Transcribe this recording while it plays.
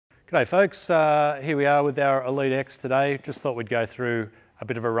G'day folks, here we are with our Elite X today. Just thought we'd go through a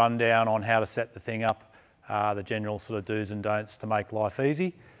bit of a rundown on how to set the thing up, the general sort of do's and don'ts to make life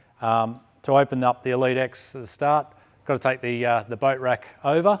easy. To open up the Elite X at the start, got to take the boat rack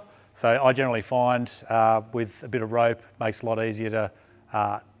over. So I generally find with a bit of rope, it makes it a lot easier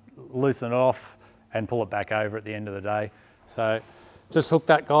to loosen it off and pull it back over at the end of the day. So just hook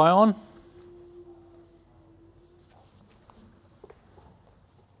that guy on.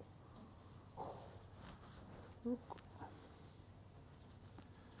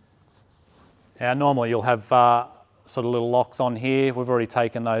 Now normally you'll have sort of little locks on here. We've already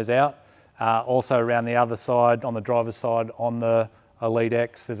taken those out. Also around the other side, on the driver's side, on the Elite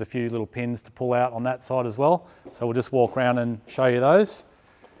X, there's a few little pins to pull out on that side as well. So we'll just walk around and show you those.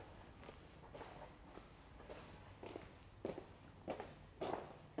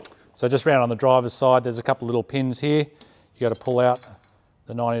 So just round on the driver's side, there's a couple of little pins here. You got to pull out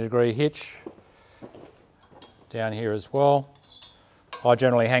the 90-degree hitch. Down here as well. I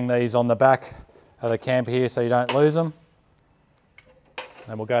generally hang these on the back of the camper here so you don't lose them.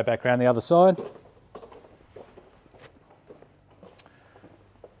 And we'll go back around the other side.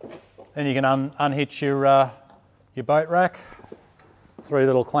 Then you can unhitch your boat rack. 3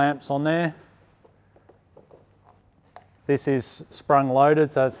 little clamps on there. This is sprung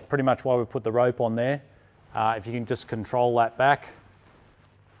loaded, so that's pretty much why we put the rope on there. If you can just control that back,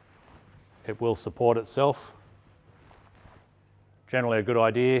 it will support itself. Generally a good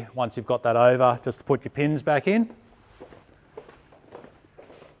idea, once you've got that over, just to put your pins back in.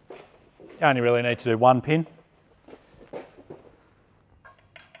 You only really need to do 1 pin.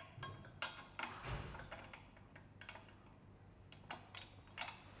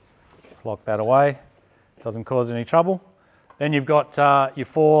 Just lock that away, doesn't cause any trouble. Then you've got your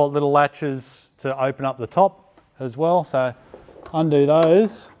 4 little latches to open up the top as well, so undo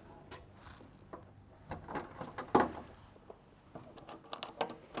those.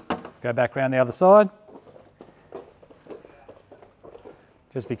 Go back around the other side.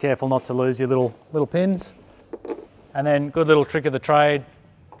 Just be careful not to lose your little pins. And then good little trick of the trade,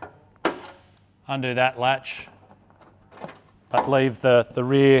 undo that latch, but leave the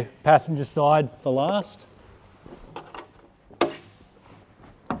rear passenger side for last. Put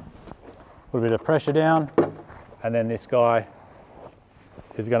a bit of pressure down, and then this guy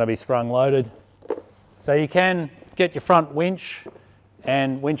is going to be sprung loaded. So you can get your front winch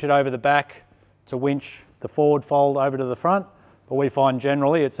and winch it over the back to winch the forward fold over to the front. But we find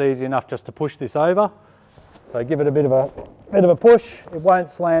generally it's easy enough just to push this over. So give it a bit of a push. It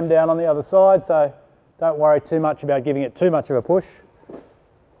won't slam down on the other side, so don't worry too much about giving it too much of a push.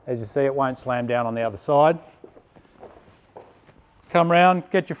 As you see, it won't slam down on the other side. Come round,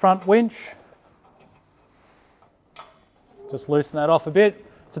 get your front winch. Just loosen that off a bit.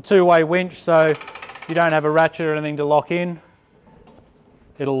 It's a 2-way winch, so you don't have a ratchet or anything to lock in.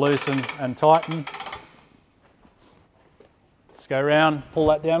 It'll loosen and tighten. Let's go around, pull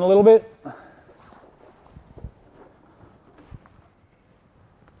that down a little bit.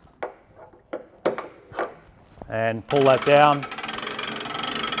 And pull that down.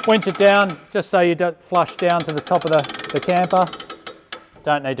 Winch it down just so you don't flush down to the top of the camper.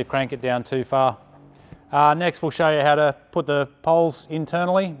 Don't need to crank it down too far. Next we'll show you how to put the poles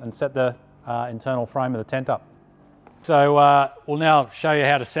internally and set the internal frame of the tent up. So we'll now show you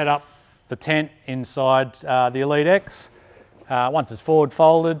how to set up the tent inside the Elite X. Once it's forward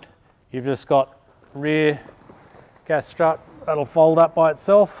folded, you've just got rear gas strut that'll fold up by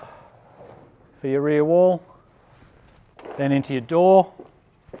itself for your rear wall. Then into your door.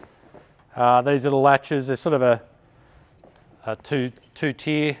 These little latches, they're sort of a two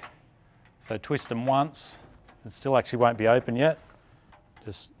tier, so twist them once. It still actually won't be open yet.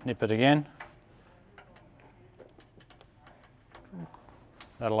 Just nip it again.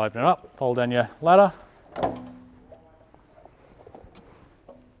 That'll open it up, fold down your ladder.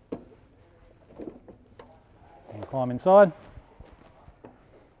 And climb inside.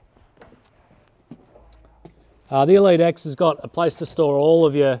 The Elite X has got a place to store all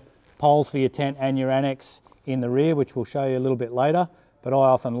of your poles for your tent and your Annexe in the rear, which we'll show you a little bit later. But I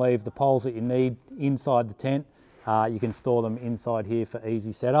often leave the poles that you need inside the tent. You can store them inside here for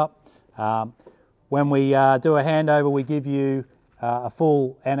easy setup. When we do a handover, we give you a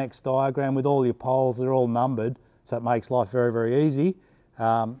full Annexe diagram with all your poles. They're all numbered, so it makes life very, very easy.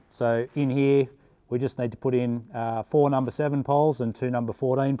 So in here, we just need to put in 4 number 7 poles and 2 number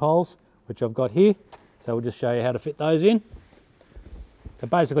 14 poles, which I've got here. So we'll just show you how to fit those in. So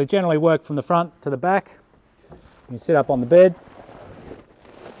basically, generally work from the front to the back. You sit up on the bed,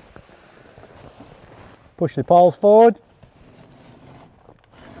 push the poles forward,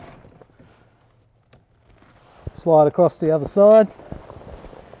 Slide across to the other side.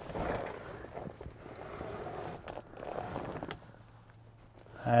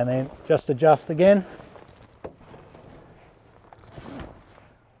 And then just adjust again.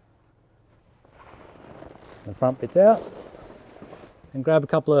 The front bit's out. And grab a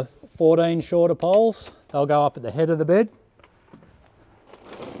couple of 14 shorter poles. They'll go up at the head of the bed.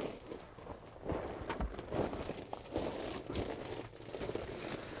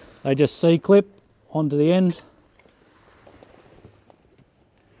 They just C-clip onto the end.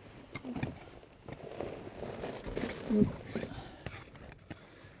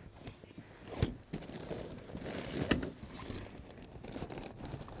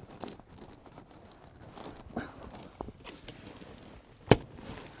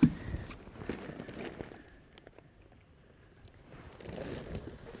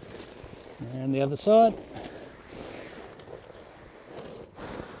 And the other side.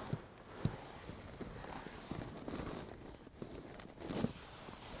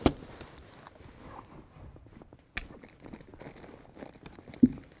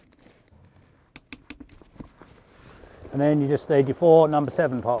 And then you just need your 4 number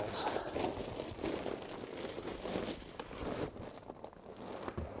 7 poles.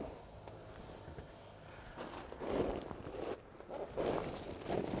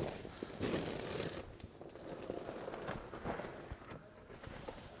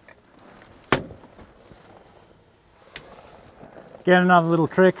 Again, another little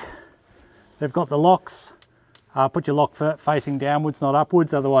trick, they've got the locks. Put your lock facing downwards, not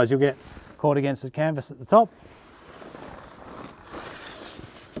upwards, otherwise you'll get caught against the canvas at the top.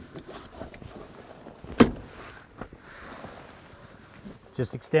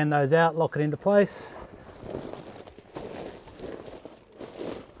 Just extend those out, lock it into place.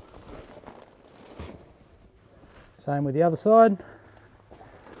 Same with the other side.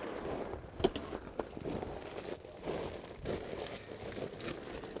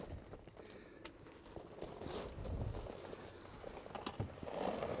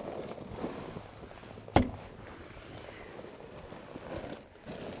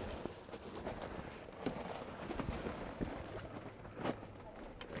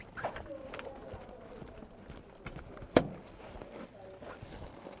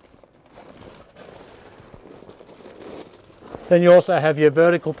 Then you also have your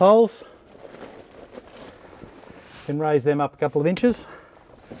vertical poles. You can raise them up a couple of inches.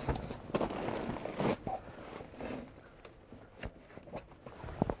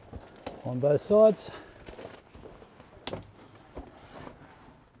 On both sides.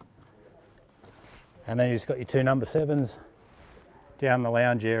 And then you've just got your 2 number 7s down the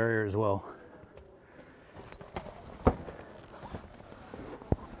lounge area as well.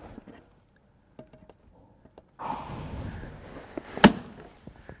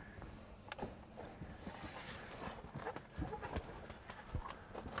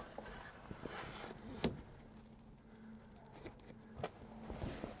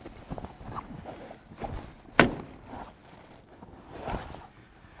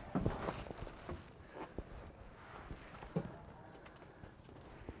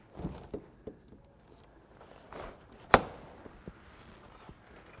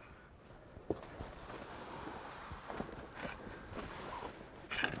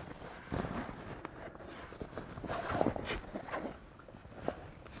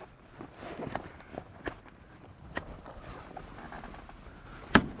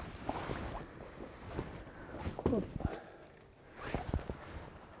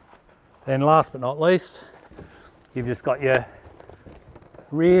 Then last but not least, you've just got your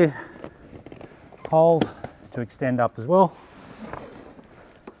rear holes to extend up as well.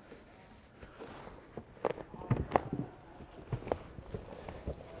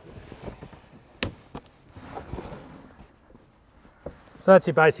 So that's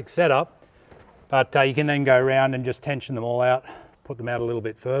your basic setup, but you can then go around and just tension them all out, put them out a little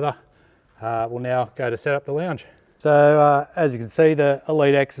bit further. We'll now go to set up the lounge. So as you can see, the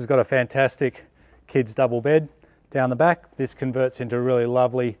Elite X has got a fantastic kids double bed down the back. This converts into a really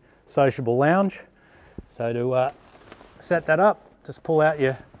lovely sociable lounge. So to set that up, just pull out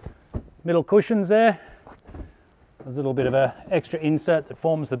your middle cushions there. There's a little bit of an extra insert that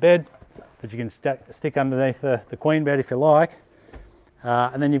forms the bed that you can stick underneath the queen bed if you like.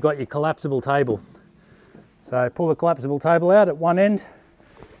 And then you've got your collapsible table. So pull the collapsible table out at one end.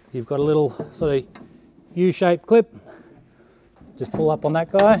 You've got a little sort of U-shaped clip. Just pull up on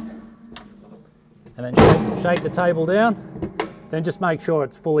that guy and then shake the table down. Then just make sure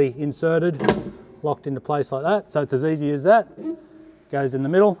it's fully inserted, locked into place like that. So it's as easy as that. Goes in the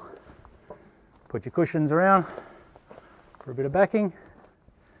middle. Put your cushions around for a bit of backing.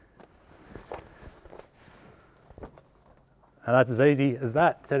 And that's as easy as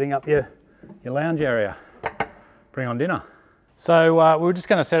that, setting up your lounge area. Bring on dinner. So we're just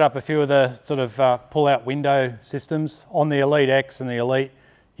going to set up a few of the sort of pull-out window systems. On the Elite X and the Elite,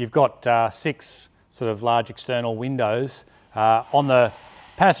 you've got 6 sort of large external windows. On the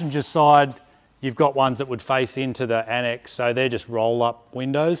passenger side, you've got ones that would face into the Annexe, so they're just roll-up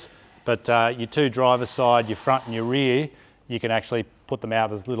windows. But your 2 driver side, your front and your rear, you can actually put them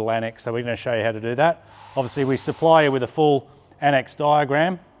out as little Annexe. So we're going to show you how to do that. Obviously, we supply you with a full Annexe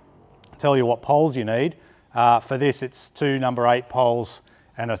diagram, tell you what poles you need. For this, it's 2 number 8 poles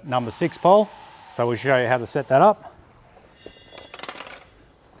and a number 6 pole. So we'll show you how to set that up.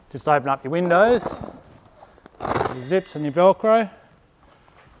 Just open up your windows, your zips and your Velcro.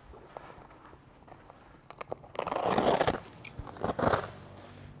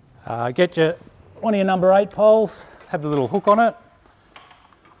 Get one of your number 8 poles, have the little hook on it.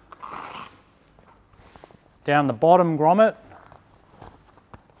 Down the bottom grommet,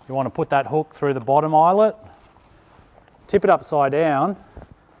 you want to put that hook through the bottom eyelet, tip it upside down,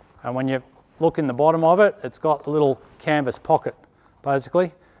 and when you look in the bottom of it, it's got a little canvas pocket,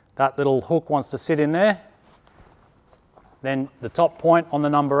 basically. That little hook wants to sit in there. Then the top point on the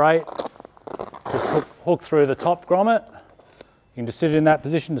number 8, just hook through the top grommet. You can just sit it in that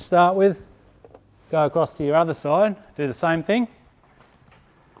position to start with. Go across to your other side, do the same thing.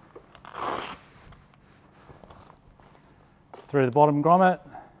 Through the bottom grommet.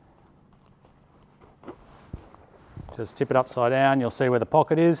 Just tip it upside down, you'll see where the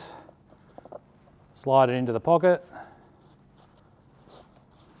pocket is. Slide it into the pocket.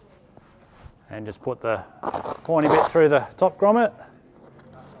 And just put the pointy bit through the top grommet.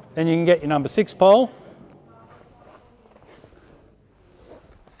 Then you can get your number 6 pole.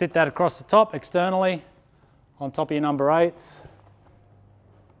 Sit that across the top externally on top of your number 8s.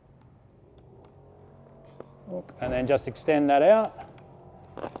 And then just extend that out.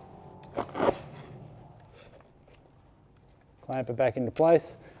 Clamp it back into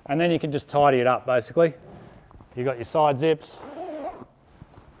place. And then you can just tidy it up basically. You've got your side zips,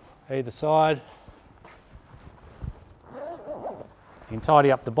 either side. You can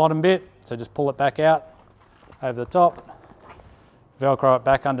tidy up the bottom bit, so just pull it back out over the top. Velcro it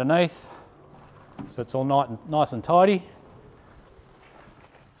back underneath, so it's all nice and tidy.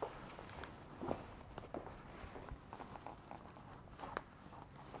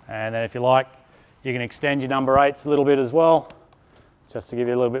 And then if you like, you can extend your number 8s a little bit as well, just to give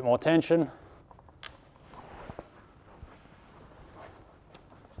you a little bit more tension.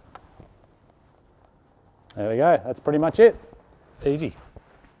 There we go, that's pretty much it. Easy.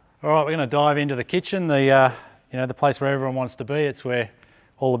 All right, we're going to dive into the kitchen, the place where everyone wants to be. It's where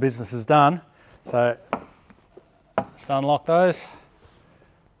all the business is done. So just unlock those.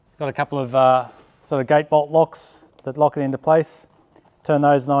 Got a couple of sort of gate bolt locks that lock it into place. Turn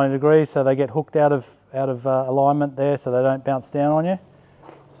those 90 degrees so they get hooked out of alignment there, so they don't bounce down on you.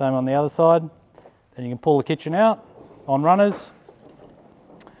 Same on the other side. Then you can pull the kitchen out on runners.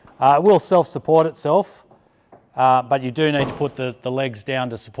 It will self-support itself, but you do need to put the legs down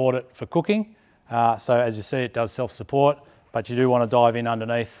to support it for cooking. So as you see, it does self-support, but you do want to dive in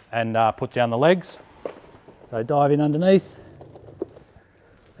underneath and put down the legs. So dive in underneath.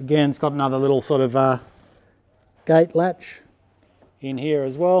 Again, it's got another little sort of gate latch in here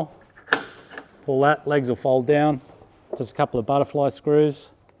as well. Pull that, legs will fold down. Just a couple of butterfly screws.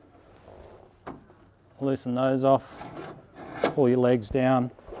 Loosen those off. Pull your legs down.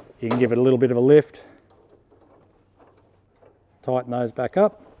 You can give it a little bit of a lift. Tighten those back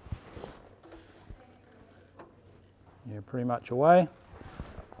up. You're pretty much away.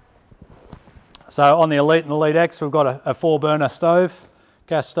 So on the Elite and Elite X, we've got a 4-burner stove,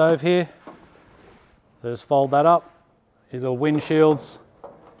 gas stove here. So just fold that up. These little windshields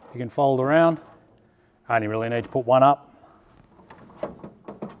you can fold around. Only really need to put one up.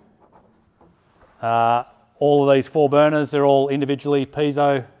 All of these 4 burners, they're all individually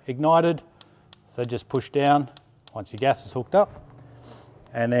piezo ignited. So just push down once your gas is hooked up.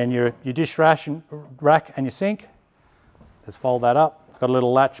 And then your dish rack and your sink, just fold that up. Got a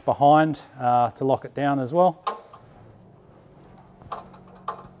little latch behind to lock it down as well.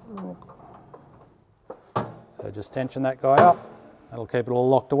 So just tension that guy up. That'll keep it all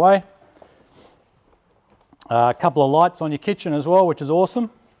locked away. A couple of lights on your kitchen as well, which is awesome.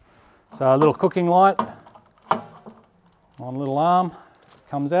 So a little cooking light on a little arm,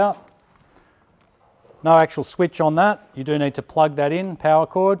 comes out. No actual switch on that. You do need to plug that in, power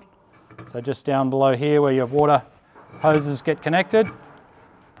cord. So just down below here where your water hoses get connected,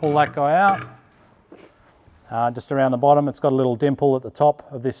 pull that guy out. Just around the bottom, it's got a little dimple at the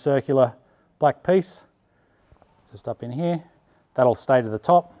top of this circular black piece. Just up in here. that'll stay to the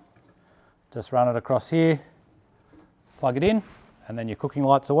top. Just run it across here, plug it in, and then your cooking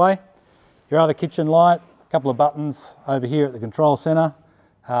light's away. Your other kitchen light, a couple of buttons over here at the control center.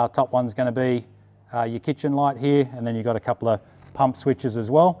 Top one's going to be your kitchen light here, and then you've got a couple of pump switches as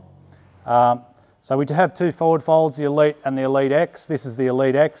well. So we have two forward folds, the Elite and the Elite X. This is the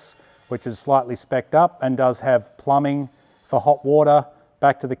Elite X, which is slightly spec'd up and does have plumbing for hot water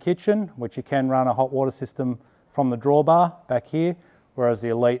back to the kitchen, which you can run a hot water system from the drawbar back here, whereas the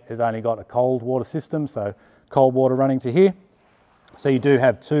Elite has only got a cold water system, so cold water running to here. So you do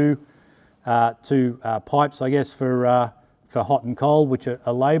have two pipes, I guess, for hot and cold, which are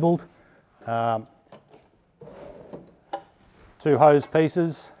labelled. Two hose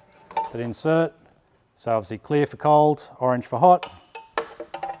pieces that insert. So obviously clear for cold, orange for hot.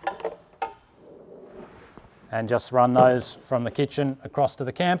 And just run those from the kitchen across to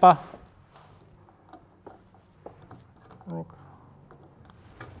the camper.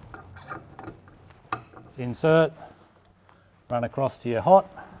 Insert, run across to your hot,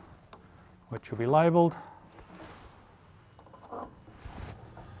 which will be labelled.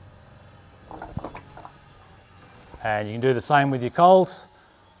 And you can do the same with your cold,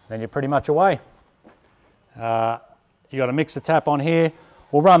 then you're pretty much away. You've got a mixer tap on here.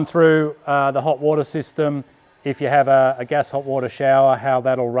 We'll run through the hot water system if you have a gas hot water shower, how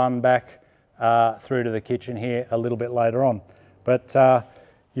that'll run back through to the kitchen here a little bit later on. But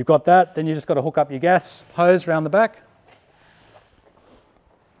you've got that, then you just got to hook up your gas hose around the back.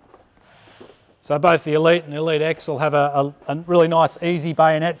 So both the Elite and the Elite X will have a really nice easy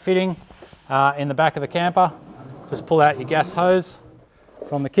bayonet fitting in the back of the camper. Just pull out your gas hose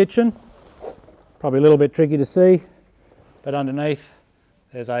from the kitchen. Probably a little bit tricky to see, but underneath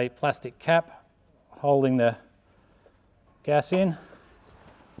there's a plastic cap holding the gas in.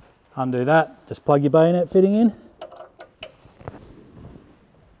 Undo that, just plug your bayonet fitting in.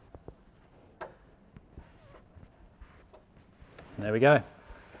 And there we go,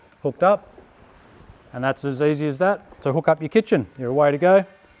 hooked up. And that's as easy as that. So hook up your kitchen, you're away to go.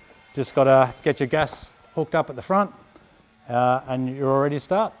 Just got to get your gas hooked up at the front and you're all ready to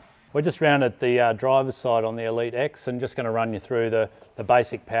start. We're just round at the driver's side on the Elite X and just going to run you through the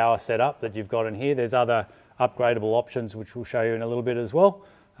basic power setup that you've got in here. There's other upgradable options which we'll show you in a little bit as well.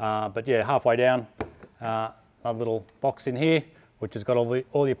 But yeah, halfway down, a little box in here which has got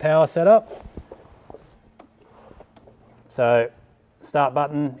all your power set up. So start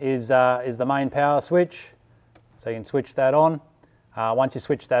button is the main power switch, so you can switch that on. Once you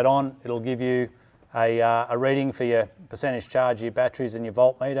switch that on, it'll give you a reading for your percentage charge of your batteries and your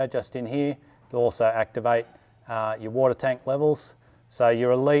voltmeter just in here. It'll also activate your water tank levels. So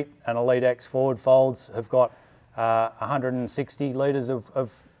your Elite and Elite X forward folds have got 160 litres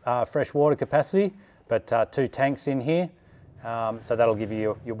of fresh water capacity, but 2 tanks in here. So that'll give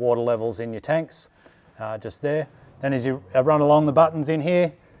you your water levels in your tanks just there. Then as you run along the buttons in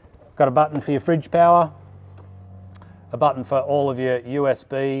here, got a button for your fridge power, a button for all of your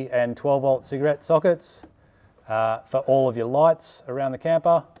USB and 12 volt cigarette sockets, for all of your lights around the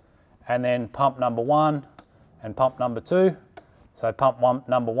camper, and then pump number 1 and pump number 2. So pump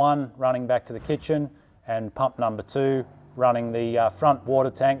number 1 running back to the kitchen, and pump number 2 running the front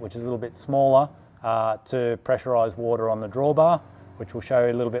water tank, which is a little bit smaller, to pressurised water on the drawbar, which we'll show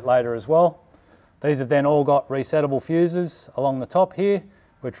you a little bit later as well. These have then all got resettable fuses along the top here,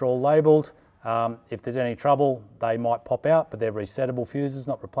 which are all labelled. If there's any trouble, they might pop out, but they're resettable fuses,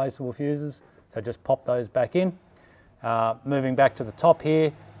 not replaceable fuses. So just pop those back in. Moving back to the top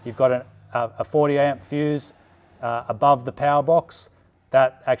here, you've got a 40 amp fuse above the power box.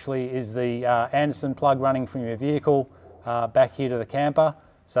 That actually is the Anderson plug running from your vehicle back here to the camper.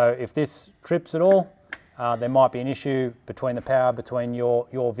 So if this trips at all, there might be an issue between the power between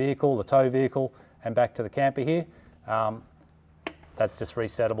your vehicle, the tow vehicle, and back to the camper here. That's just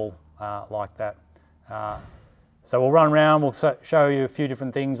resettable like that. So we'll run around, we'll show you a few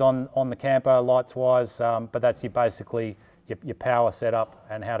different things on the camper lights wise, but that's basically your power setup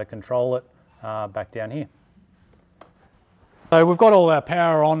and how to control it back down here. So we've got all our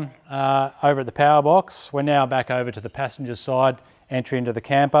power on over at the power box. We're now back over to the passenger side, entry into the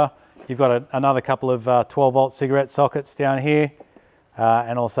camper. You've got another couple of 12 volt cigarette sockets down here,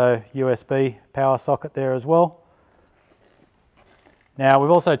 and also USB power socket there as well. Now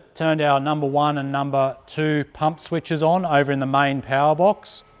we've also turned our number 1 and number 2 pump switches on over in the main power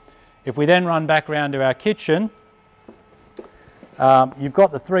box. If we then run back around to our kitchen, you've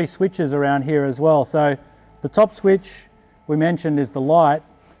got the 3 switches around here as well. So the top switch we mentioned is the light.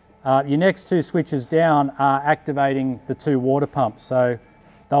 Your next 2 switches down are activating the 2 water pumps. So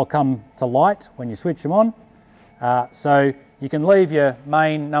they'll come to light when you switch them on. So You can leave your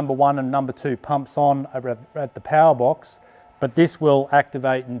main number 1 and number 2 pumps on over at the power box, but this will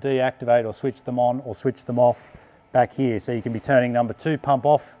activate and deactivate or switch them on or switch them off back here. So you can be turning number 2 pump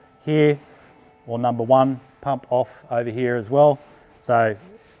off here or number 1 pump off over here as well. So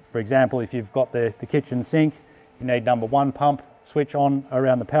for example, if you've got the kitchen sink, you need number 1 pump switch on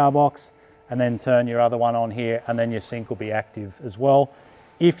around the power box and then turn your other one on here, and then your sink will be active as well.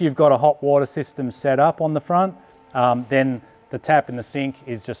 If you've got a hot water system set up on the front, then the tap in the sink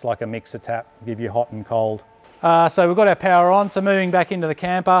is just like a mixer tap, give you hot and cold. So we've got our power on, so moving back into the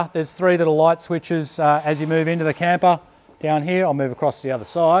camper, there's 3 little light switches as you move into the camper down here. I'll move across to the other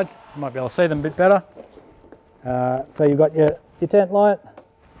side, you might be able to see them a bit better. So you've got your tent light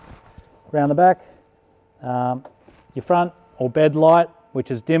around the back, your front or bed light,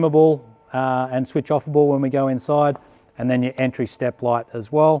 which is dimmable and switch offable when we go inside, and then your entry step light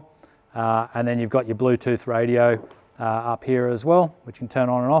as well. And then you've got your Bluetooth radio up here as well, which you can turn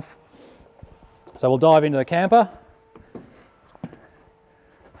on and off. So we'll dive into the camper.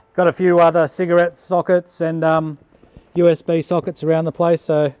 Got a few other cigarette sockets and USB sockets around the place,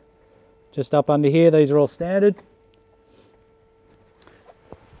 so just up under here, these are all standard.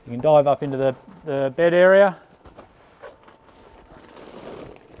 You can dive up into the bed area.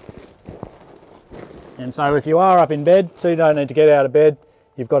 And so if you are up in bed, so you don't need to get out of bed,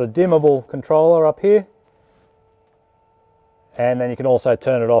 you've got a dimmable controller up here. And then you can also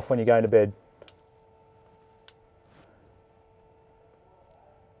turn it off when you're going to bed.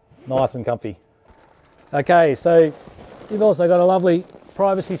 Nice and comfy. Okay, so you've also got a lovely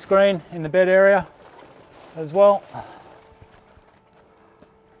privacy screen in the bed area as well.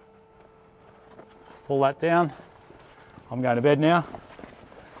 Pull that down. I'm going to bed now.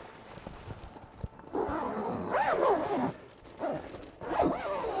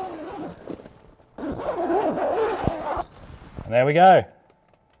 And there we go.